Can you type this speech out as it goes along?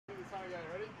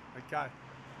Okay.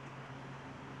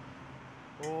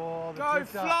 Oh, the Go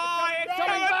drifter. fly! It's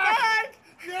coming back!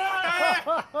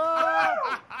 Yeah!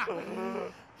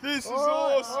 This is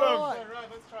awesome. All right.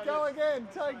 Let's try go this. Again.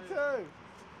 Take two. Oh.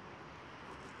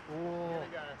 Here we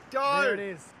go. Go. There it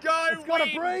is. Go. It's got a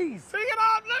breeze. Pick it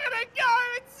up. Look at it go.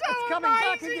 It's so it's coming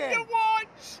back amazing again. to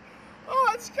watch.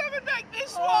 Oh, it's coming back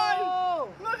this way.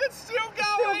 Look, it's still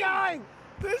going. Still going.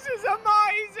 This is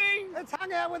amazing. It's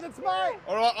hung out with its mate.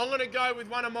 All right, I'm going to go with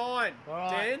one of mine. All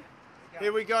right. Dan,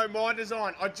 here we go. My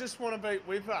design. I just want to beat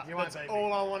Wippa. That's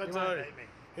all I want to do. Won't beat me.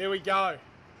 Here we go.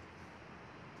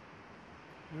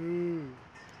 Ooh.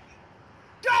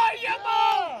 Go,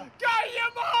 Yamal! Go,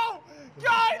 Yamal! Go!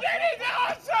 That is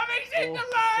awesome! He's in the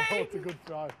lead! Oh, it's a good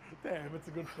throw. Damn, it's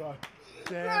a good throw.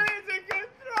 Damn. That is a good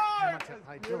throw!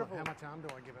 How much arm do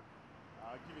I give it?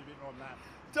 I'll give you a bit more than that.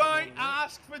 Don't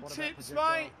ask for tips,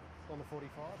 mate. On the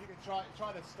 45? You can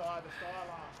try the style arm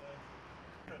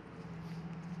there.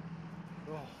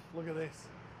 Oh, look at this.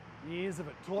 Years of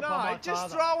it. Taught by my just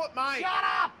father. throw it, mate. Shut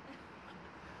up!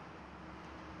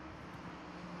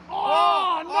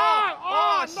 Oh, no!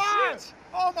 Oh, no! Shit!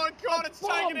 Oh my God, it's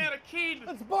taken bombed. out a kid.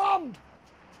 It's bombed!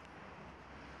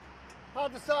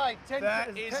 Hard to say.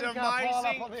 That is 10 car pile up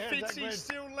amazing. on the Anzac Fitzy's Bridge.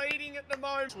 still leading at the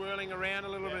moment. Swirling around a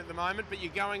little bit at the moment, but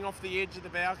you're going off the edge of the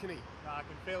balcony. No, I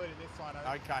can feel it in this one.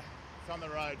 Okay. It's on the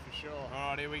road for sure. All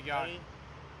right, here we go. Ready?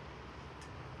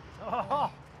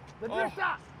 Oh, the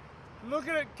drifter! Look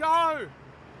at it go!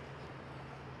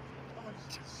 Oh,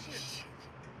 shit.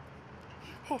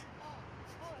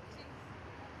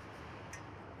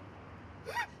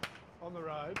 On the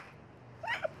road.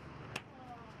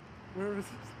 Where is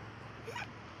it?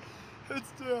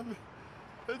 It's down.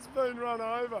 It's been run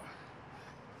over.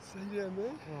 See down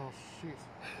there? Oh, shit.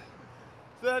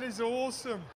 That is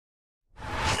awesome.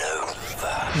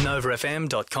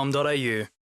 NovaFM.com.au